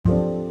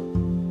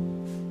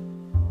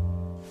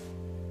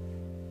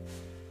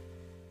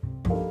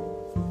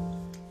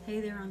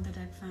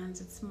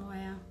fans, it's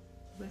Moya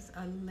with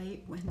a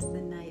late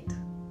Wednesday night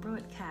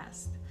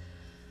broadcast.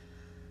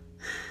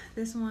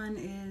 This one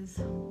is,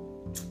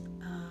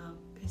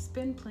 it's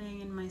been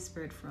playing in my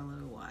spirit for a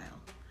little while.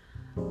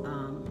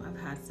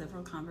 I've had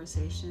several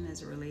conversations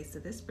as it relates to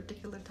this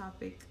particular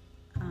topic,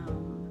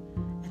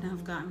 and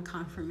I've gotten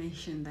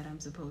confirmation that I'm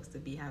supposed to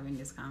be having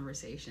this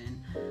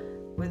conversation,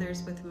 whether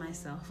it's with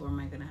myself or am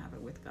I going to have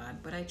it with God,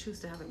 but I choose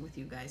to have it with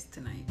you guys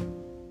tonight.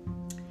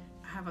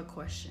 I have a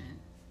question.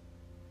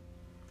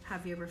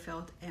 Have you ever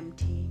felt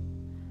empty?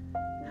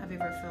 Have you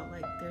ever felt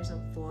like there's a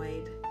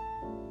void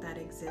that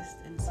exists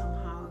and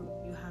somehow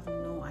you have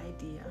no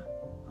idea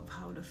of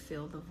how to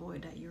fill the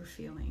void that you're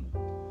feeling?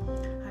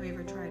 Have you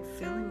ever tried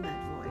filling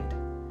that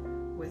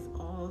void with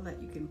all that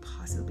you can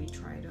possibly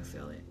try to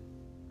fill it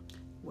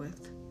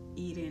with,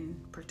 eating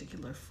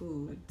particular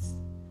foods,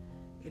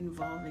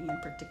 involving in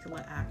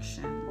particular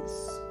actions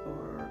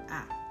or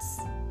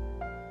acts,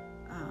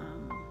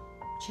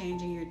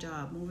 changing your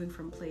job, moving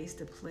from place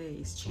to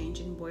place,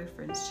 changing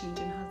boyfriends,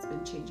 changing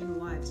husbands, changing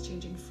wives,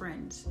 changing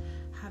friends,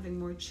 having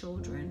more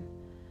children,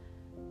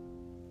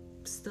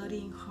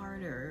 studying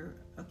harder,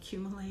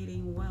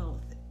 accumulating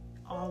wealth,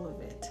 all of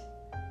it.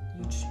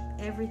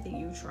 Everything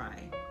you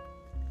try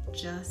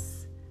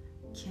just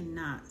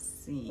cannot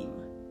seem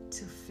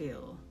to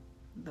fill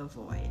the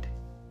void.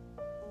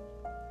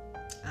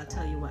 I'll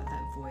tell you what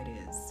that void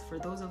is. For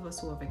those of us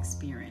who have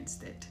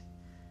experienced it,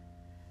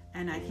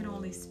 and I can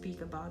only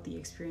speak about the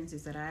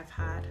experiences that I've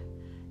had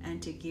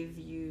and to give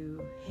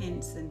you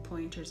hints and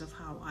pointers of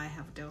how I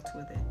have dealt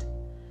with it.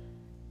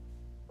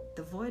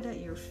 The void that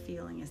you're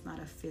feeling is not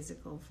a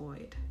physical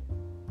void.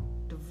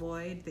 The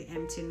void, the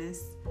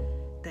emptiness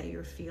that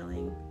you're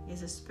feeling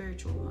is a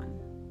spiritual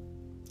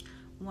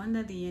one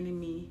that the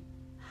enemy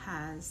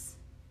has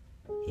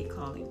a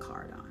calling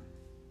card on,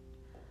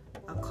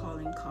 a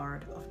calling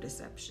card of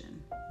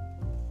deception.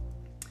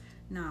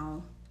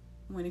 Now,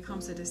 when it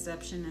comes to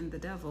deception and the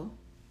devil,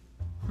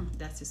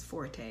 that's his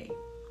forte.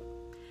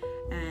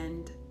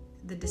 And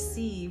the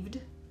deceived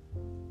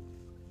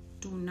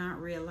do not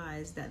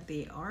realize that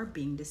they are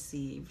being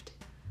deceived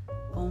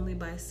only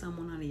by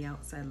someone on the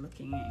outside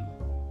looking in,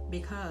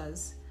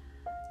 because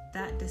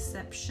that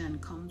deception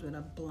comes with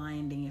a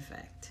blinding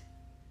effect.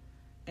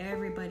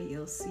 Everybody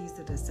else sees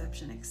the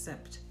deception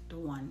except the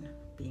one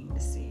being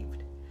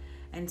deceived.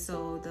 And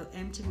so the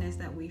emptiness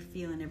that we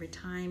feel, and every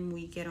time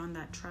we get on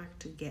that track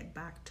to get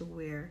back to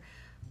where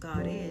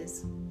God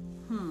is,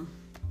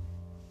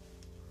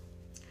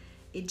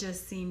 it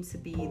just seems to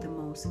be the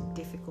most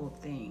difficult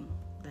thing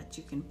that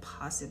you can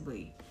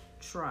possibly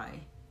try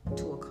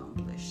to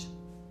accomplish.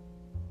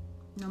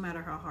 No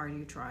matter how hard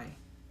you try,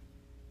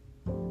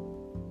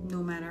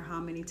 no matter how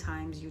many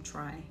times you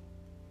try,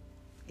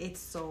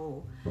 it's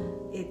so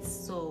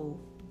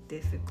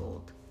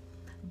difficult.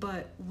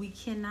 But we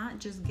cannot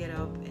just get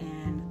up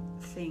and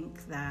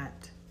think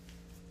that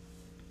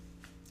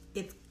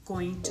it's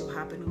going to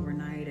happen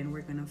overnight and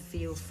we're going to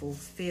feel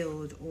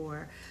fulfilled,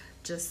 or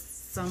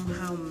just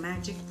somehow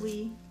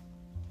magically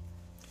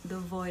the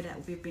void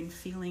that we've been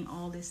feeling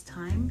all this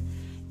time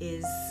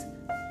is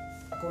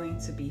going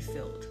to be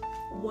filled.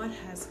 What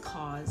has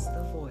caused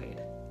the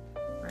void,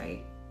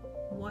 right?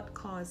 What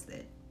caused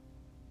it?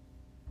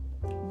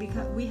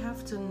 Because we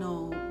have to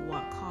know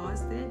what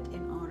caused it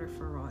in order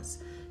for us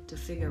to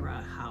figure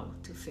out how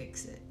to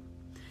fix it.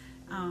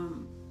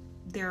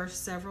 There are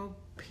several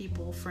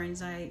people,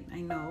 friends I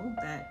know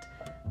that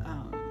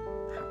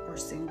are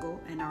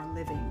single and are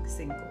living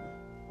single.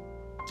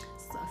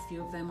 So a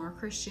few of them are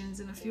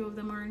Christians and a few of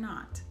them are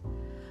not.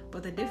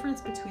 But the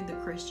difference between the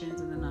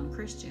Christians and the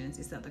non-Christians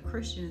is that the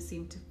Christians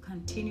seem to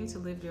continue to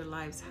live their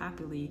lives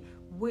happily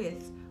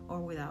with or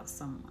without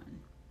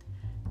someone,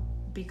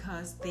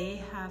 because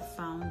they have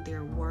found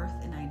their worth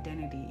and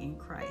identity in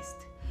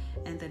Christ.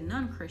 And the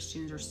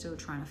non-Christians are still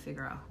trying to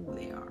figure out who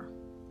they are.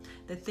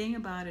 The thing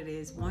about it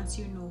is, once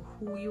you know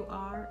who you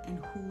are and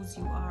whose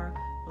you are,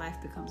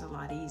 life becomes a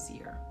lot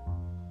easier.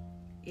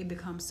 It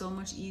becomes so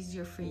much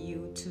easier for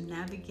you to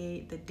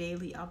navigate the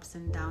daily ups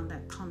and downs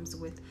that comes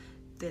with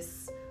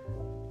this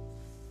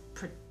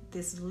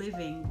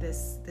living,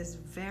 this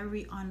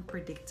very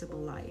unpredictable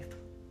life.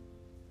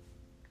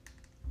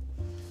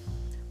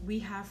 We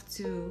have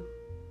to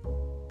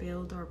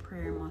build our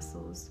prayer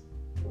muscles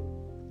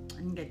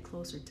and get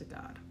closer to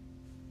God.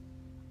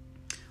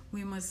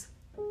 We must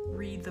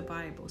read the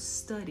Bible,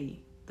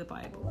 study the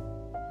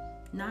Bible,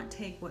 not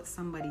take what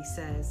somebody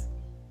says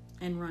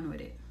and run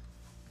with it.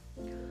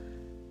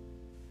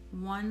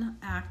 One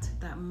act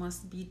that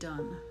must be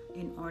done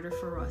in order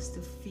for us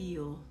to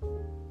fill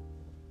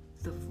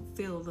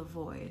the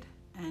void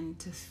and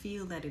to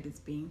feel that it is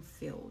being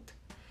filled.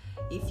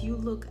 If you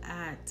look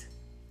at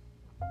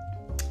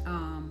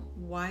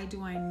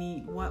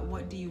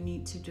what do you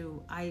need to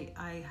do?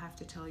 I have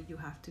to tell you, you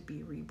have to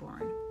be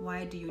reborn.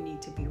 Why do you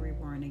need to be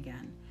reborn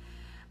again?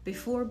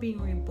 Before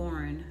being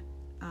reborn,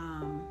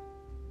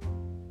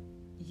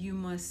 you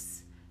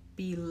must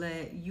be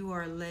led. You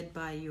are led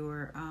by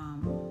your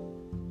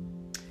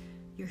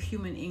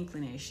human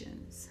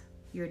inclinations,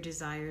 your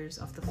desires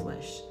of the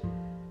flesh.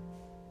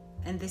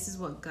 And this is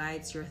what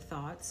guides your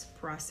thoughts,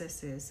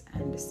 processes,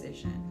 and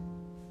decision.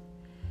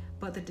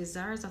 But the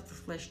desires of the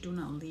flesh do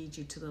not lead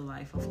you to the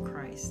life of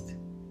Christ,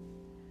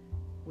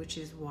 which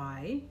is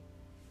why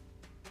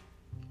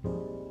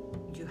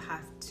you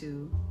have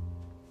to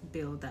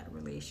build that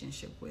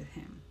relationship with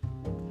Him.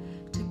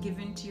 To give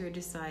in to your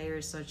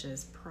desires such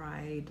as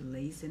pride,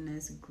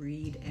 laziness,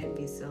 greed,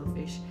 envy,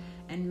 selfish,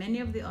 and many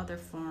of the other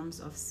forms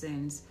of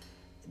sins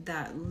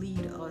that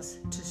lead us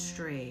to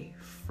stray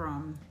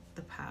from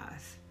the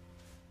path.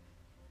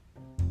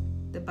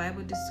 The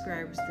Bible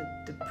describes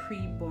the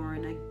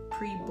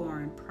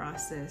pre-born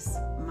process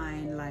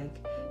mind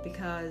like,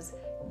 because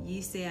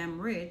ye say I'm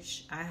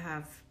rich, I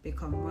have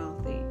become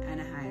wealthy,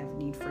 and I have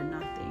need for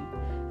nothing,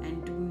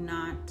 and do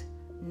not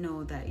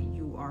know that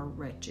you are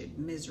wretched,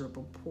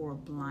 miserable, poor,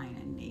 blind,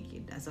 and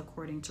naked, as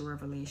according to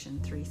Revelation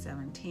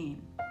 3:17.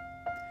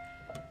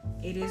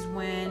 It is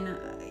when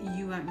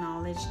you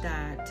acknowledge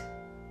that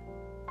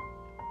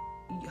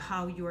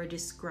how you are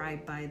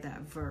described by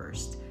that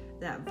verse,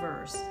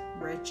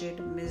 wretched,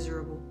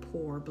 miserable,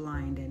 poor,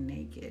 blind, and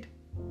naked.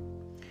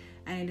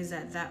 And it is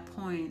at that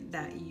point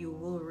that you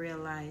will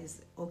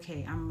realize,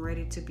 okay, I'm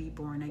ready to be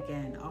born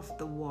again of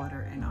the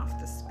water and of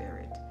the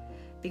Spirit.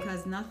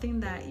 Because nothing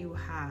that you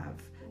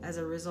have as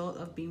a result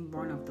of being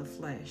born of the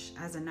flesh,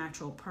 as a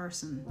natural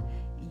person,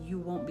 you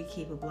won't be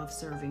capable of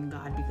serving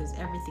God, because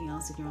everything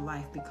else in your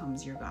life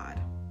becomes your God.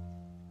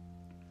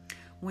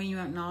 When you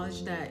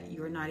acknowledge that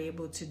you're not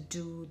able to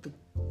do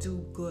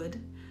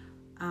good,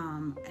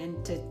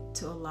 and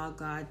to allow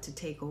God to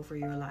take over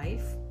your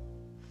life,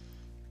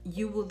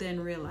 you will then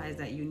realize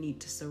that you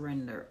need to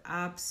surrender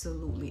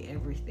absolutely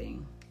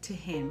everything to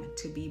Him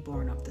to be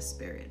born of the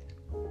Spirit.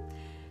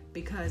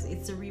 Because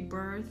it's a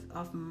rebirth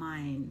of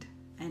mind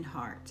and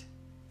heart.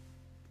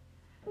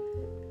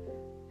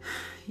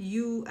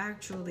 You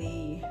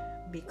actually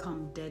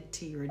become dead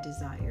to your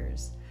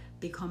desires,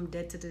 become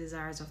dead to the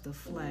desires of the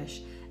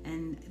flesh,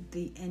 and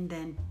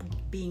then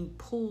being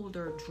pulled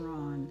or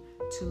drawn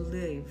to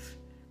live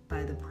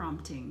by the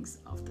promptings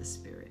of the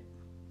Spirit.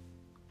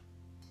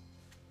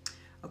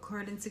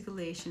 According to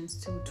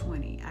Galatians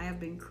 2:20, I have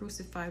been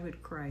crucified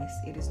with Christ.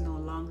 It is no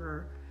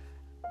longer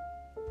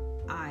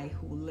I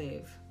who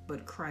live,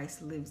 but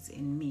Christ lives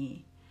in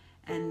me.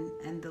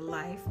 And the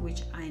life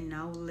which I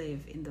now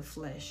live in the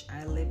flesh,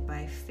 I live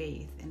by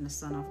faith in the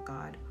Son of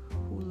God,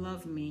 who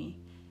loved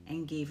me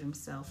and gave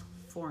Himself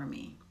for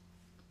me.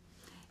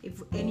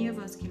 If any of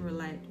us can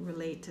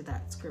relate to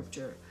that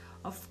scripture,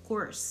 of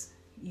course,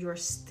 you're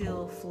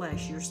still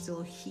flesh, you're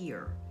still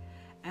here,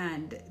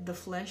 and the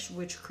flesh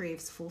which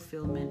craves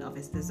fulfillment of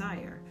its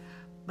desire.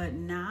 But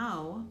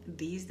now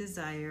these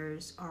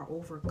desires are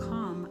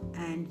overcome,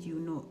 and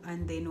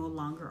they no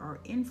longer are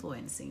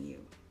influencing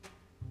you.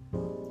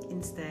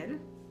 Instead,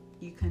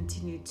 you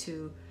continue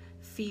to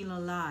feel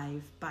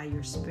alive by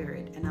your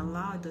Spirit and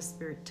allow the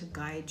Spirit to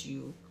guide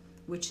you,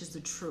 which is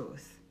the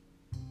truth.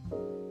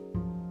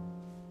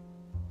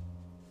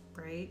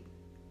 Right?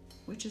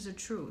 Which is the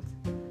truth.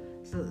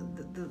 So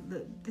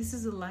this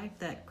is a life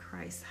that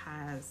Christ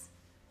has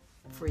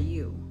for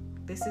you.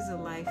 This is a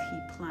life He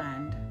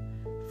planned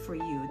for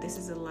you. This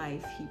is a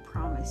life He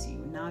promised you.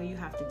 Now you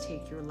have to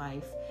take your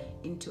life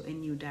into a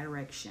new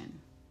direction.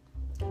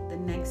 The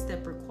next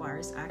step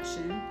requires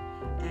action,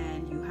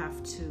 and you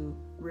have to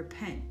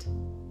repent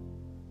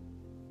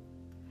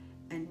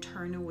and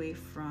turn away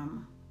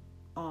from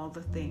all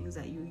the things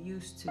that you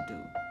used to do.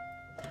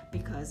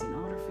 Because in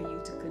order for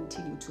you to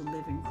continue to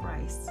live in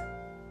Christ,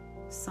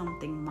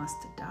 something must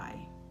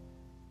die.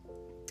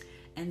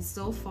 And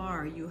so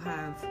far, you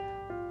have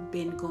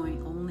been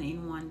going only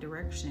in one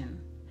direction.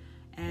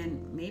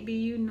 And maybe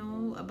you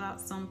know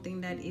about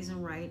something that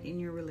isn't right in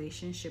your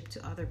relationship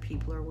to other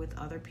people or with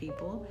other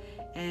people,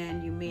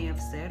 and you may have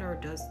said or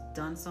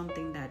done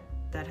something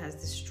that has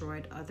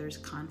destroyed others'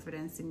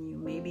 confidence in you.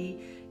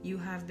 Maybe you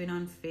have been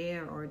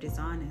unfair or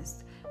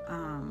dishonest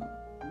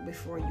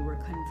before you were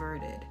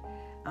converted.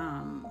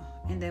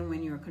 And then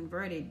when you're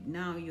converted,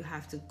 now you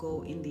have to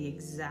go in the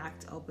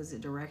exact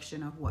opposite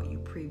direction of what you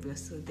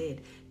previously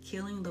did,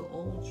 killing the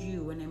old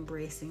you and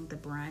embracing the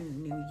brand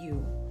new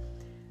you,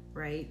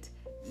 right?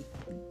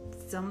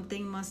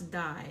 Something must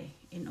die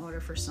in order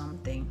for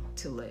something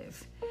to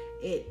live.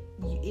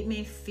 It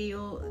may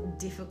feel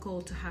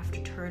difficult to have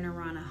to turn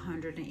around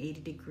 180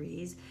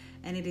 degrees,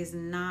 and it is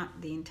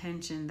not the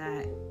intention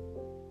that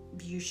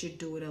you should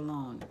do it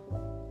alone,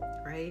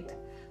 right?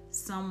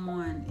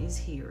 Someone is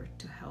here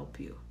to help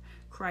you.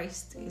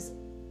 Christ is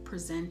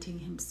presenting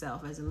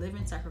Himself as a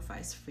living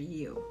sacrifice for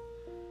you.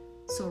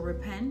 So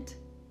repent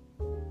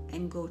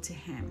and go to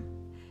Him.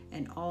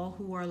 And all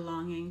who are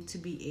longing to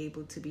be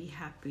able to be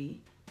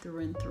happy through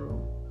and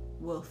through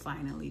will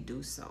finally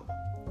do so.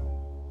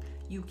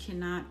 You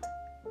cannot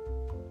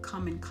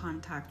come in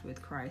contact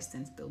with Christ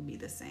and still be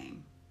the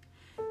same.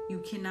 You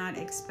cannot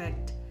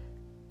expect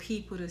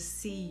people to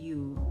see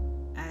you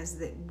as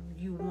that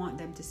you want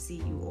them to see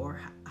you, or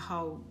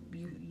how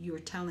you're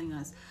telling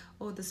us,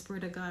 oh, the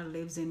Spirit of God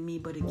lives in me,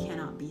 but it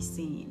cannot be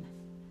seen.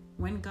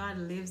 When God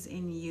lives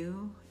in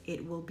you,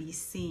 it will be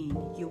seen.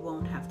 You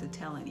won't have to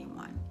tell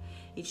anyone.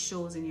 It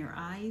shows in your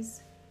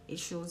eyes. It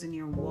shows in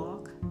your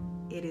walk.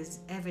 It is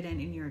evident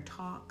in your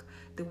talk,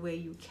 the way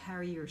you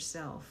carry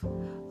yourself.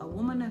 A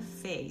woman of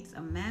faith,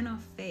 a man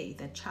of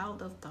faith, a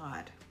child of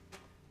God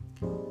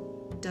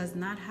does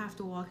not have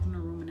to walk in a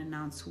room and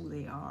announce who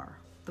they are.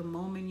 The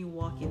moment you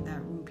walk in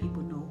that room,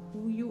 people know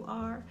who you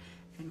are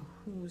and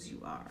whose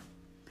you are.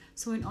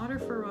 So in order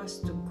for us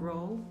to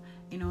grow,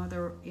 in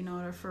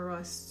order for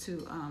us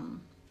to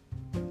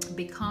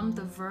become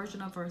the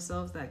version of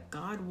ourselves that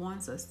God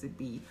wants us to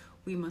be,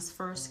 we must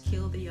first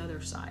kill the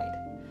other side.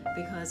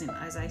 Because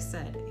as I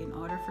said, in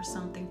order for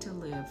something to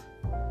live,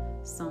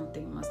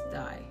 something must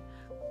die.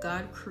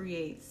 God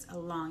creates a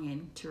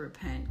longing to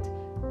repent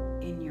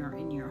in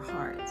your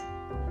heart.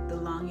 The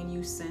longing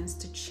you sense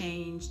to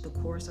change the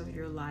course of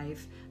your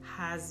life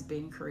has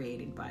been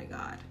created by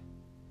God.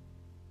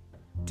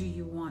 Do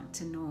you want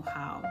to know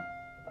how?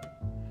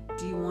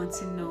 Do you want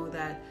to know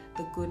that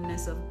the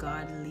goodness of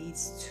God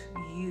leads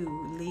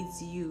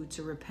you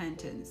to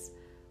repentance?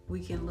 We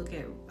can look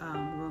at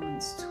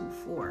Romans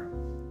 2:4,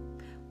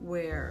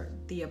 where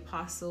the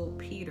Apostle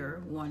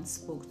Peter once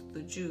spoke to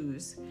the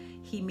Jews.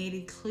 He made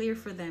it clear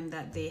for them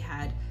that they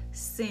had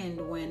sinned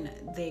when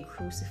they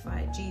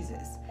crucified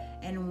Jesus.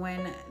 And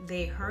when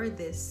they heard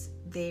this,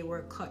 they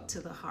were cut to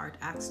the heart.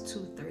 Acts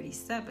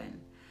 2:37.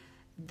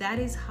 That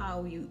is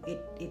how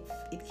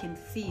it can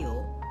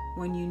feel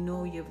when you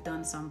know you've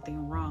done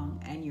something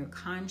wrong and your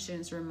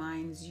conscience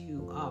reminds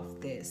you of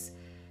this.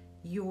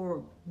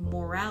 Your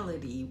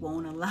morality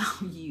won't allow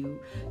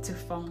you to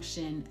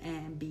function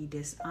and be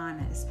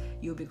dishonest.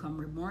 You'll become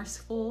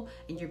remorseful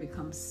and you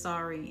become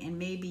sorry, and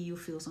maybe you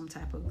feel some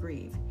type of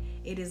grief.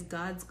 It is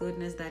God's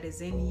goodness that is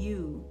in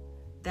you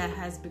that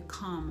has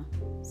become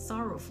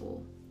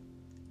sorrowful.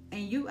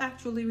 And you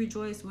actually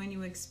rejoice when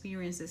you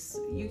experience this.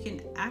 You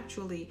can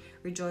actually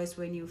rejoice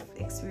when you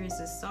experience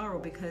this sorrow,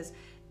 because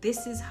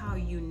this is how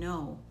you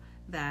know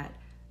that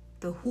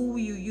the who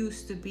you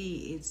used to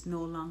be is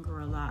no longer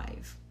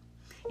alive.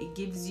 It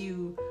gives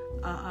you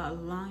a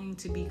longing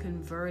to be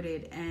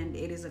converted, and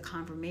it is a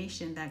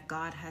confirmation that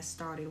God has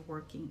started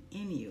working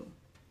in you.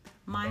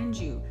 Mind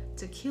you,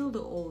 to kill the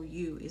old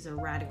you is a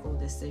radical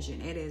decision.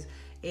 It is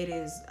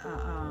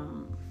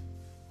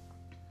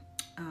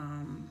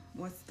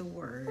what's the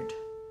word?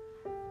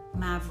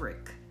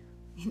 Maverick.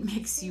 It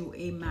makes you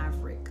a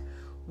maverick,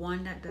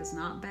 one that does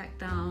not back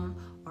down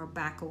or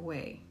back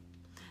away.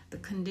 The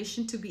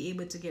condition to be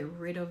able to get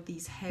rid of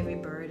these heavy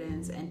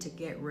burdens and to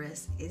get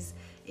rest is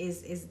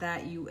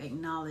that you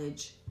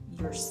acknowledge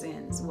your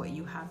sins, what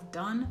you have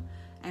done,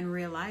 and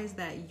realize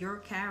that your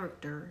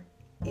character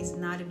is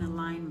not in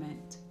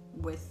alignment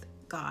with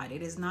God.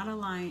 It is not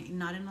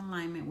in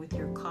alignment with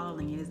your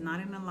calling. It is not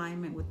in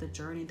alignment with the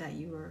journey that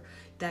you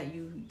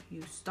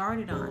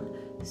started on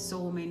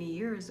so many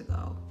years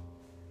ago.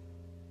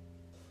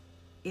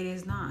 It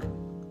is not.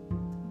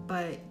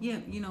 But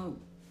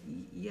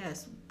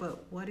yes,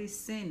 but what is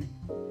sin?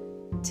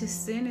 To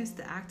sin is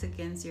to act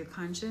against your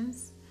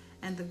conscience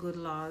and the good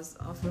laws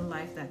of the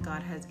life that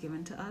God has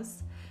given to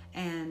us,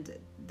 and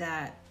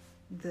that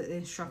the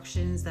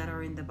instructions that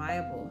are in the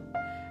Bible.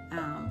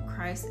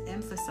 Christ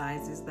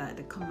emphasizes that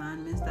the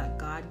commandments that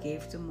God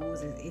gave to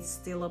Moses, it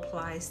still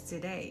applies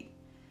today.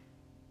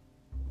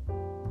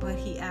 But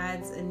he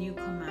adds a new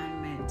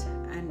commandment,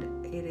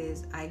 and it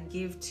is, I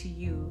give to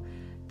you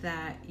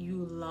that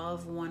you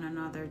love one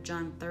another,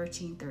 John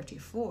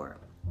 13:34.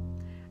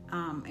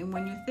 And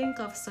when you think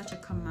of such a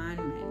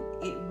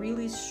commandment, it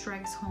really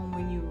strikes home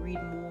when you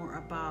read more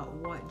about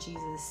what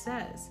Jesus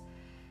says,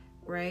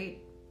 right?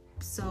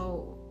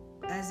 So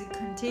as it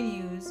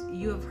continues,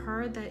 you have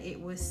heard that it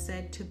was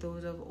said to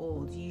those of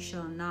old, you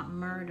shall not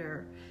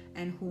murder,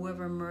 and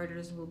whoever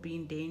murders will be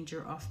in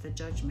danger of the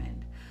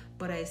judgment.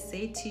 But I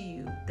say to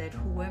you that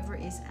whoever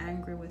is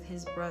angry with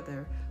his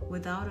brother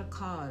without a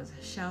cause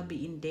shall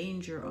be in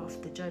danger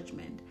of the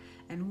judgment.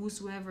 And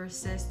whosoever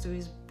says to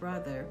his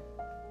brother,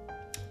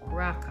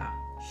 Raka,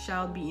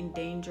 shall be in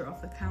danger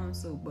of the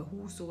council. But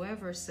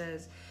whosoever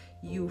says,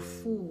 you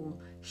fool,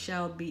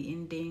 shall be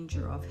in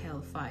danger of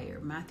hellfire.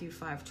 Matthew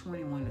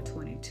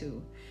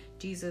 5:21-22.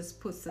 Jesus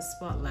puts the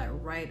spotlight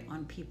right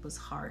on people's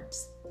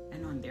hearts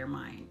and on their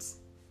minds.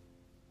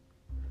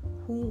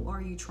 Who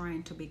are you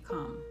trying to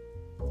become?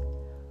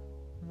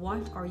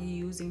 What are you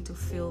using to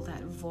fill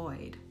that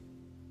void?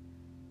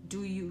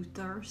 Do you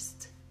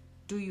thirst?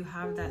 Do you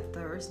have that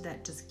thirst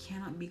that just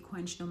cannot be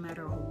quenched no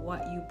matter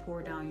what you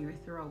pour down your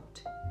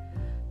throat?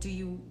 Do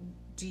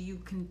you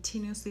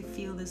continuously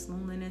feel this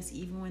loneliness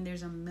even when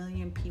there's a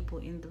million people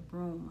in the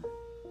room?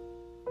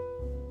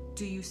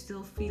 Do you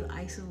still feel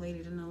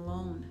isolated and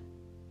alone?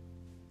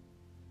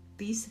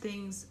 These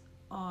things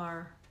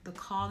are the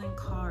calling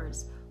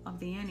cards of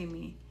the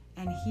enemy,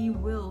 and he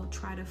will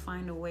try to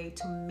find a way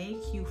to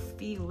make you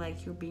feel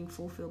like you're being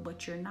fulfilled,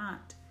 but you're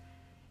not.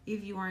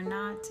 If you are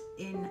not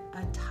in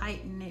a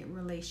tight-knit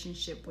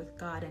relationship with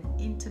God, an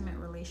intimate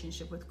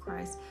relationship with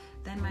Christ,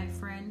 then my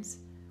friends,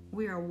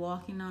 we are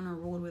walking on a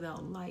road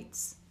without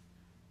lights.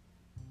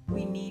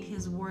 We need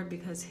his word,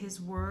 because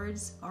his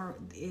words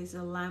is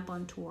a lamp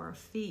unto our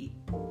feet.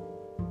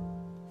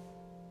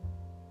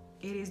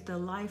 It is the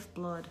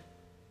lifeblood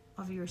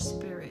of your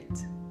spirit,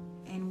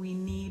 and we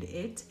need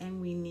it, and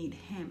we need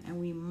him, and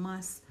we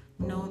must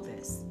know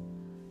this.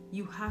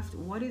 You have to.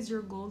 What is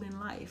your goal in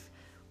life?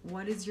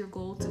 What is your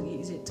goal?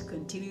 Is it to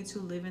continue to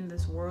live in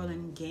this world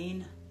and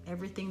gain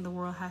everything the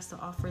world has to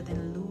offer,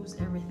 then lose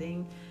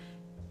everything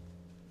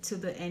to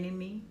the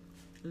enemy,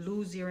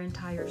 lose your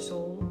entire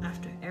soul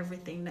after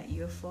everything that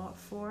you have fought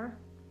for?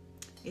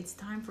 It's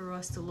time for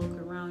us to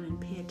look around and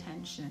pay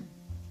attention.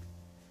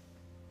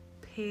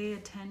 Pay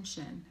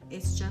attention.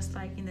 It's just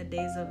like in the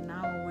days of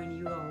now, when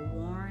you are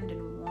warned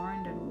and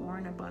warned and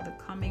warned about the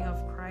coming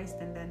of Christ,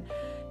 and then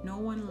no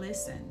one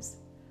listens.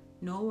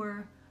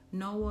 Noah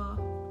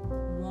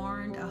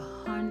warned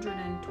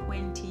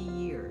 120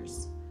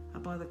 years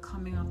about the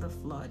coming of the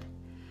flood.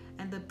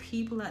 And the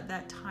people at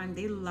that time,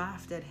 they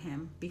laughed at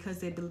him because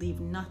they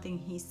believed nothing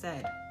he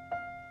said.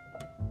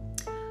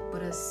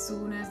 But as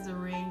soon as the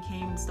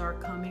rain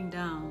started coming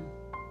down,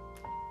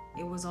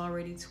 it was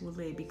already too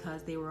late,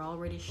 because they were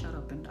already shut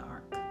up in the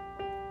ark.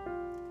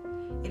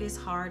 It is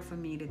hard for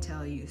me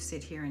to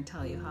sit here and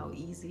tell you how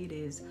easy it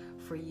is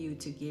for you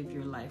to give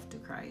your life to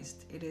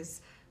Christ.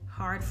 It's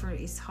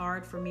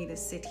hard for me to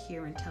sit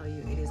here and tell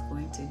you it is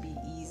going to be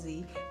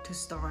easy to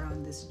start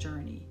on this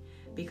journey.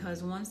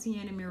 Because once the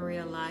enemy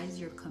realizes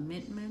your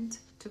commitment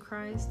to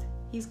Christ,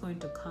 he's going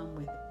to come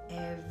with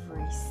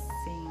every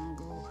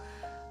single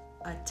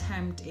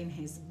attempt in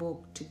his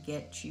book to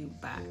get you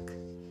back.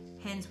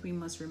 Hence, we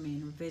must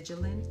remain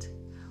vigilant.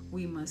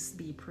 We must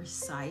be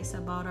precise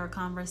about our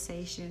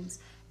conversations.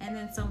 And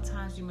then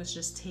sometimes we must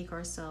just take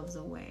ourselves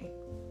away.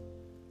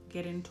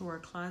 Get into our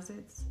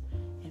closets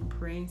and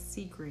pray in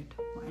secret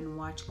and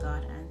watch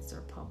God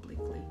answer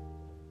publicly.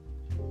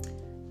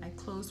 I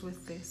close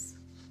with this.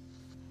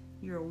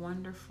 You're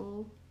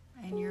wonderful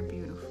and you're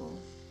beautiful,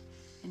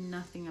 and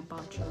nothing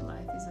about your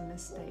life is a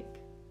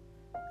mistake.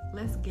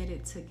 Let's get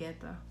it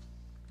together.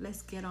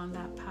 Let's get on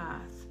that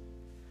path.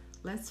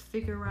 Let's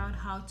figure out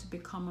how to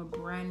become a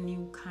brand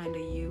new kind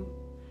of you,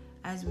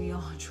 as we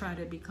all try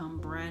to become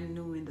brand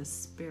new in the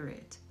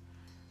spirit.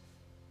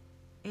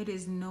 It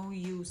is no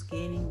use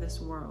gaining this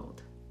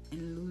world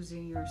and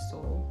losing your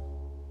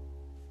soul.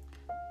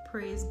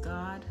 Praise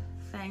God.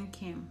 Thank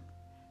him.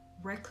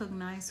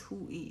 Recognize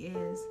who he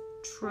is.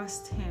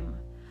 Trust him.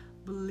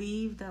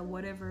 Believe that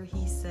whatever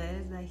he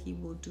says that he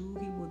will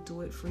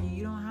do it for you.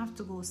 You don't have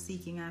to go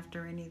seeking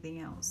after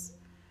anything else,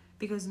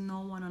 because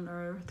no one on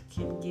earth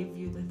can give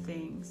you the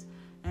things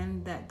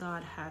and that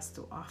God has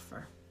to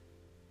offer.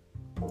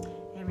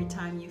 Every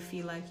time you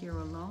feel like you're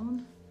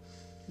alone,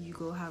 you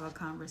go have a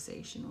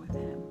conversation with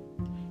him.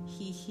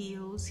 He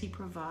heals, he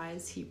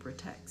provides, he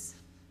protects.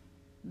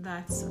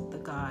 That's the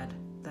God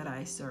that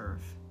I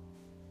serve.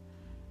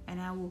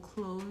 And I will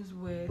close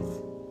with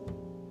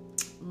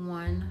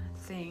one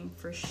thing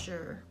for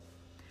sure,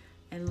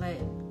 and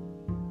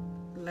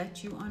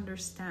let you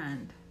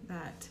understand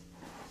that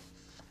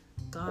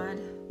God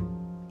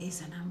is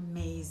an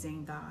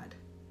amazing God,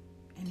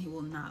 and he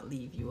will not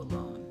leave you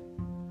alone.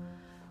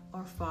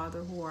 Our Father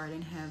who art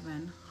in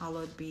heaven,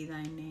 hallowed be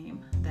thy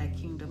name. Thy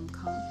kingdom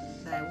come,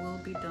 thy will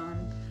be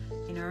done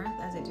in earth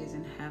as it is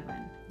in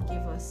heaven.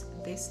 Give us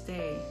this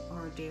day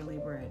our daily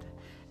bread,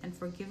 and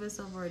forgive us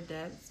of our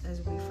debts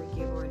as we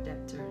forgive our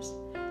debtors.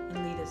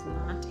 And lead us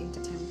not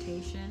into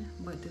temptation,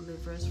 but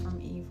deliver us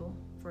from evil.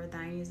 For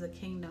thine is the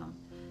kingdom,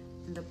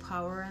 and the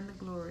power, and the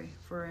glory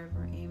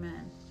forever.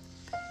 Amen.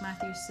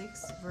 Matthew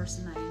 6, verse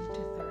 9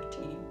 to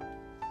 13.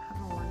 Have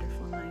a wonderful